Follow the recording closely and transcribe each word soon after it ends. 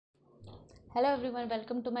Hello everyone,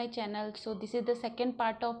 welcome to my channel. So this is the second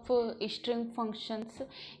part of string functions.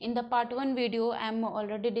 In the part 1 video I am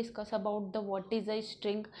already discussed about the what is a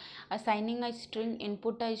string, assigning a string,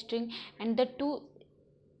 input a string, and the two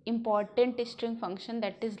important string function,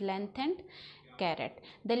 that is length and charAt.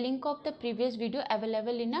 The link of the previous video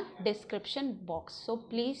available in a description box, so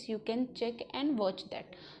please you can check and watch that.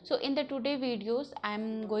 So in the today videos I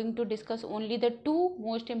am going to discuss only the two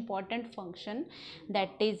most important function, that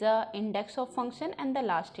is a indexOf function and the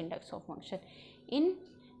lastIndexOf function. In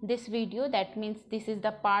this video, that means this is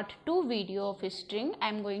the part 2 video of string, I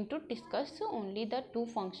am going to discuss only the two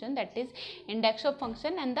function, that is indexOf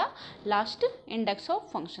function and the lastIndexOf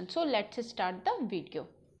function. So let's start the video.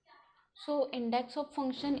 So indexOf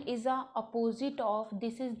function is a opposite of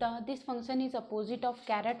this function is opposite of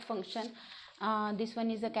charAt function. This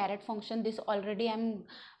one is a charAt function. This already I am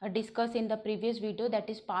discussed in the previous video, that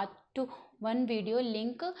is part 1 video,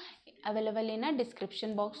 link available in a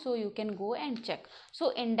description box, so you can go and check.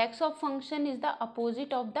 So indexOf function is the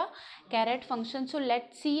opposite of the charAt function. So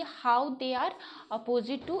let's see how they are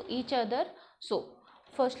opposite to each other. So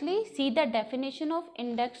firstly, see the definition of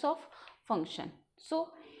indexOf function. So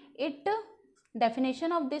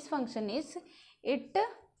definition of this function is it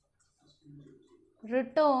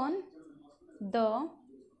return the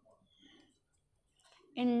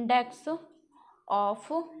index of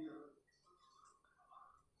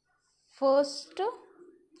first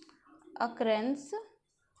occurrence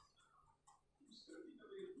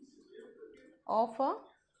of a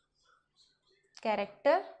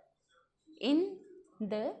character in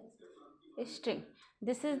the string.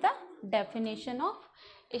 This is the definition of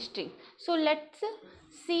string. So let's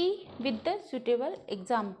see with the suitable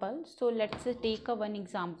example. So let's take one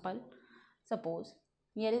example. Suppose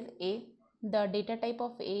here is a, the data type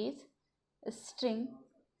of a is string.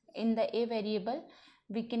 In the a variable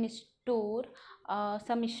we can store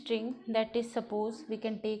some string, that is, suppose we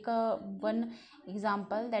can take one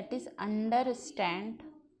example, that is understand.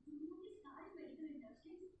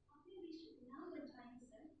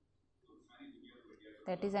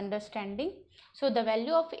 That is understanding. So the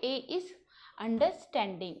value of a is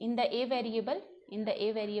understanding. In the a variable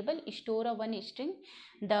store a one string,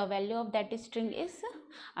 the value of that string is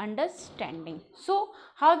understanding. So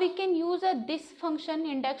how we can use this function,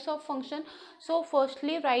 indexOf function? So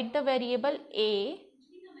firstly write the variable a,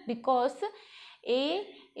 because a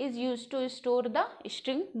is used to store the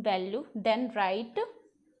string value. Then write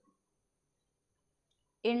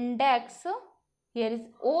index, here is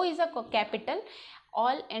o is a capital,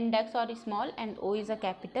 all index are small and o is a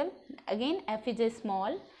capital, again f is a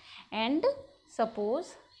small, and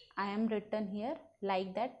suppose I am written here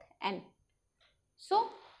like that n. So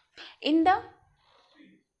in that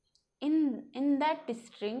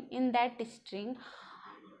string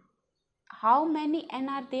how many n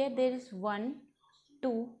are there? There is 1,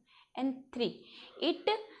 2 and 3. It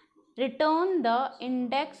return the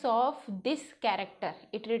index of this character.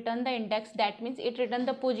 It return the index, that means it return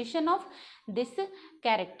the position of this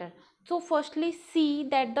character. So firstly see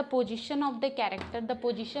that the position of character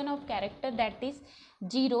that is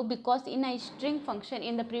 0, because in a string function,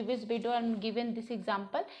 in the previous video I am given this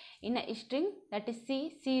example, in a string, that is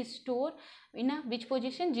c is store in a which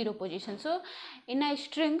position? 0 position. So in a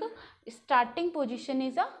string starting position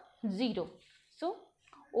is a 0. So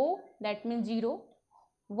o, that means 0,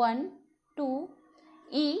 1, 2,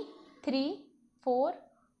 E, 3, 4,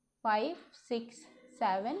 5, 6,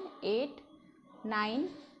 7, 8, 9,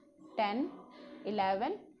 10,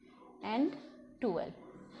 11 and 12.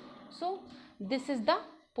 So this is the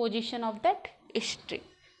position of that string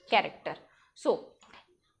character. So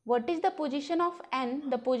what is the position of n?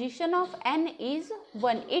 The position of n is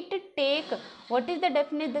 1. It take, what is the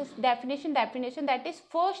definition? That is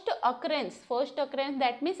first occurrence,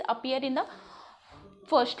 that means appear in the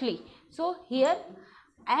firstly. So here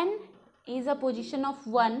n is a position of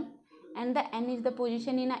 1 and the n is the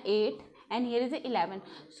position in a 8 and here is a 11.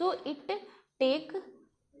 So it take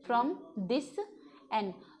from this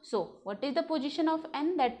n. So what is the position of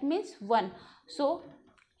n? That means 1. So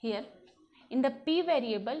here in the p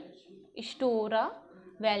variable store a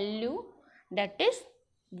value, that is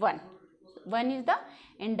 1. 1 is the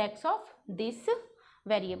index of this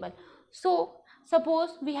variable. So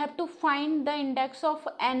suppose we have to find the index of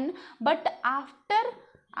n, but after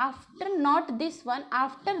not this one,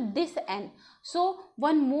 after this n. So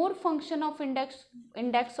one more function of index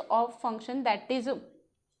of function, that is,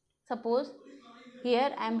 suppose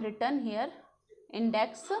here I am written here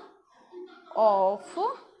index of,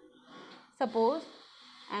 suppose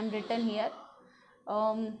I am written here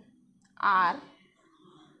r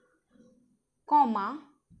comma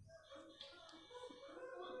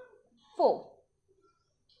 4.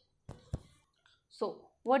 So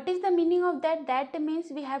what is the meaning of that? That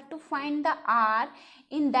means we have to find the R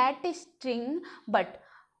in that string, but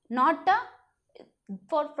not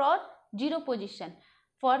for 0 position,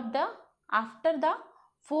 for the after the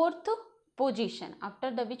 4th position.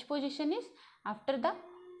 After the which position is? After the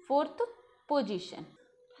 4th position.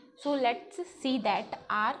 So let's see that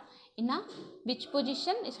R in a which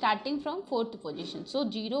position, starting from 4th position. So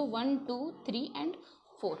 0, 1, 2, 3 and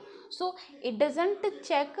 4. So it doesn't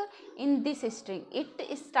check in this string. It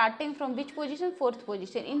is starting from which position? 4th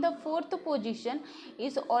position. In the 4th position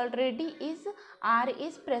is already R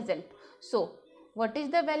is present. So what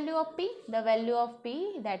is the value of P? The value of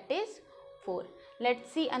P, that is 4.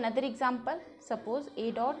 Let's see another example. Suppose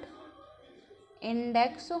A dot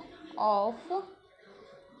index of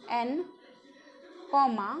n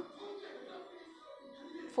comma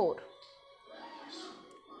 4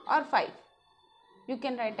 or 5. You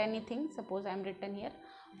can write anything. Suppose I am written here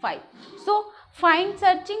 5. So find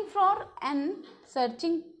searching for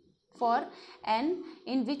n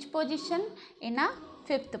in which position? In a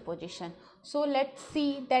 5th position. So let's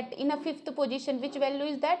see that in a 5th position which value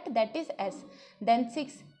is that? That is S. Then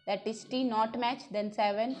 6, that is T, not match. Then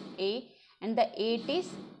 7 A, and the 8 is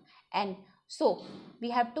N. So we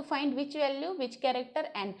have to find which value, which character?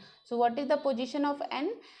 N. So what is the position of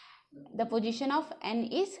N? The position of N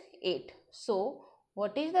is 8. So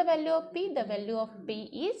what is the value of P? The value of P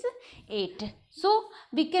is 8. So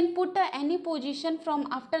we can put any position from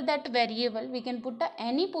after that variable. We can put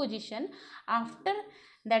any position after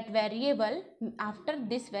that variable, after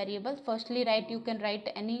this variable. Firstly you can write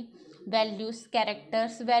any values,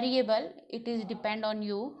 characters, variable. It is depend on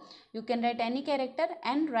you. You can write any character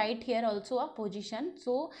and write here also a position.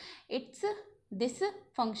 So it's this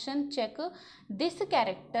function check this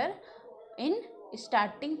character in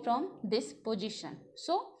starting from this position.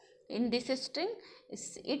 So in this string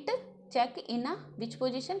it check in a which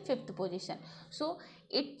position? 5th position. So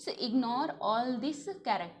it's ignore all this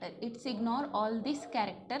character. It's ignore all this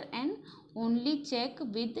character and only check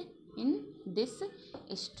with in this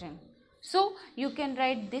string. So you can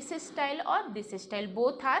write this style or this style.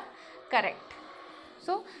 Both are correct.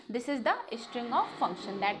 So this is the string of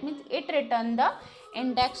function. That means it return the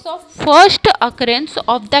index of first occurrence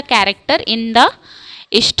of the character in the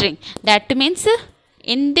string. That means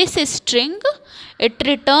in this string it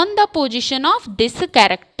return the position of this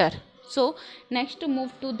character. So next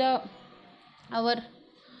move to the our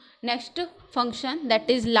next function, that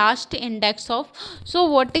is lastIndexOf. So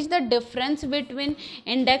what is the difference between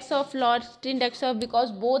indexOf, lastIndexOf?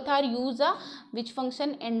 Because both are use a which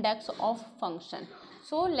function? indexOf function.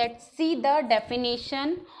 So let's see the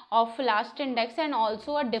definition of lastIndex and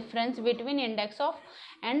also a difference between indexOf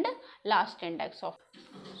and lastIndexOf.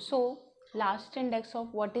 So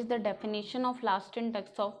lastIndexOf, what is the definition of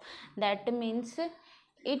lastIndexOf? That means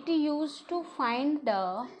it used to find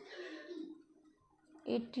the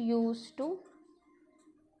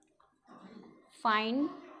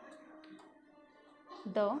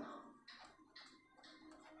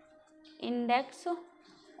index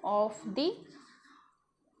of the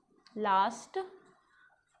last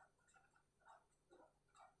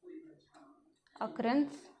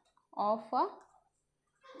occurrence of a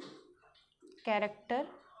character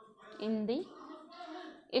in the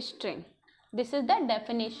string. This is the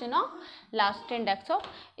definition of lastIndexOf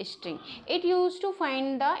string. It used to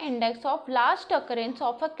find the index of last occurrence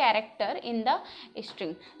of a character in the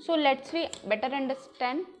string. So let's we better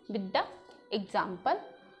understand with the example.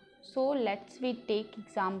 So let's we take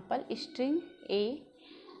example string A.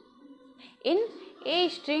 In A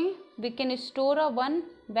string we can store a one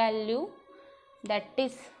value, that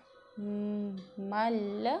is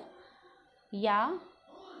Malayalam.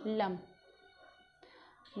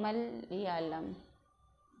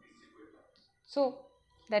 So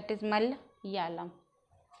that is Malayalam.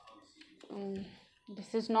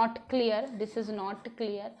 This is not clear.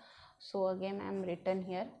 So again I am written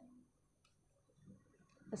here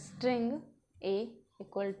string A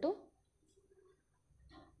equal to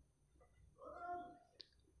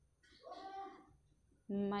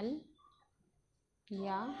Malayalam.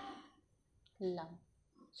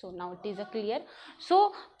 So now it is a clear.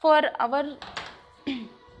 So for our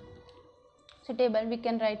so table we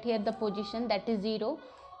can write here the position, that is 0,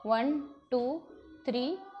 1, 2,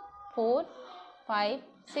 3, 4, 5,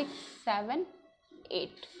 6, 7,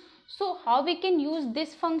 8. So how we can use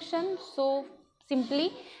this function? So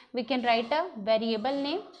simply we can write a variable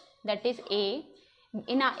name, that is A.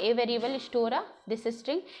 In a variable store this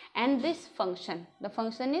string and this function. The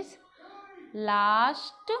function is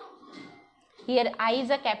last. Here I is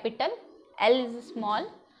a capital, L is small,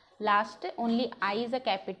 last only I is a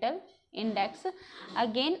capital index,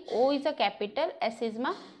 again O is a capital, S is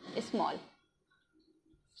my small.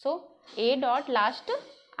 So A dot last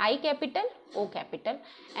I capital, O capital,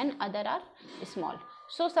 and other are small.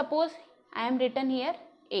 So suppose I am written here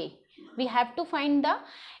A. We have to find the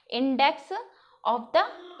index of the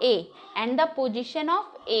A and the position of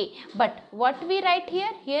A. But what we write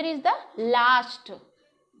here? Here is the last.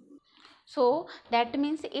 So that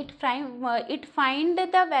means it find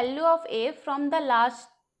the value of A from the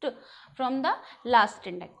last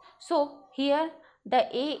index. So here the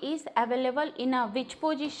A is available in a which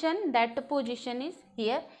position? That position is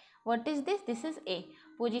here. What is this? This is A.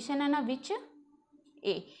 Position and a which?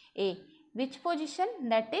 A. Which position?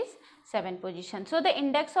 That is 7 position. So the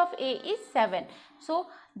index of A is 7. So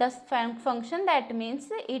the function, that means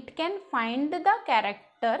it can find the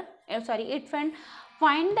character,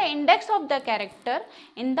 find the index of the character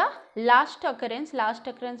in the last occurrence.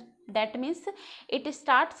 That means it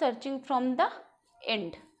starts searching from the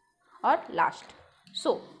end or last.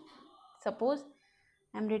 So suppose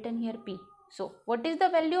I am written here P. So what is the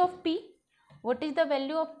value of P? What is the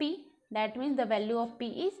value of P? That means the value of P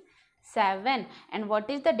is 7. And what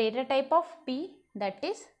is the data type of P? That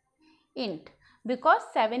is int. Because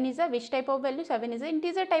 7 is a which type of value? 7 is an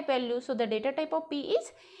integer type value. So the data type of P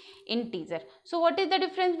is integer. So what is the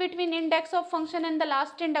difference between index of function and the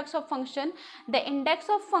last index of function? The index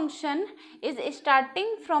of function is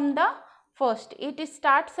starting from the first. It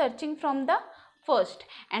starts searching from the first.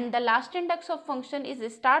 And the last index of function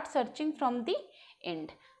is start searching from the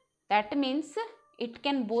end. That means it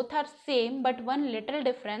can both are same, but one little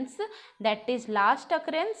difference, that is last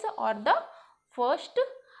occurrence or the first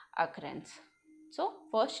occurrence. So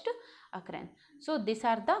first occurrence. So these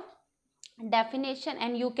are the definition,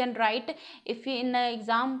 and you can write, if in the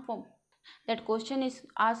exam that question is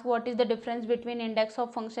asked what is the difference between index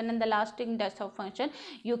of function and the last index of function,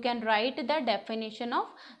 you can write the definition of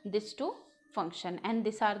these two function, and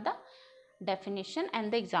these are the definition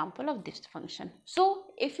and the example of this function. So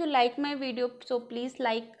if you like my video, so please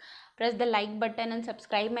press the like button and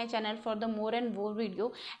subscribe my channel for the more and more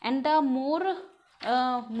video, and the more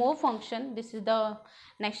function. This is the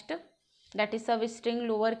next, that is substring,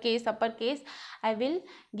 lowercase, uppercase, I will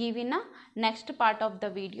give in a next part of the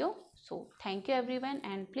video. So thank you everyone,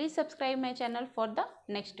 and please subscribe my channel for the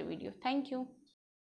next video. Thank you.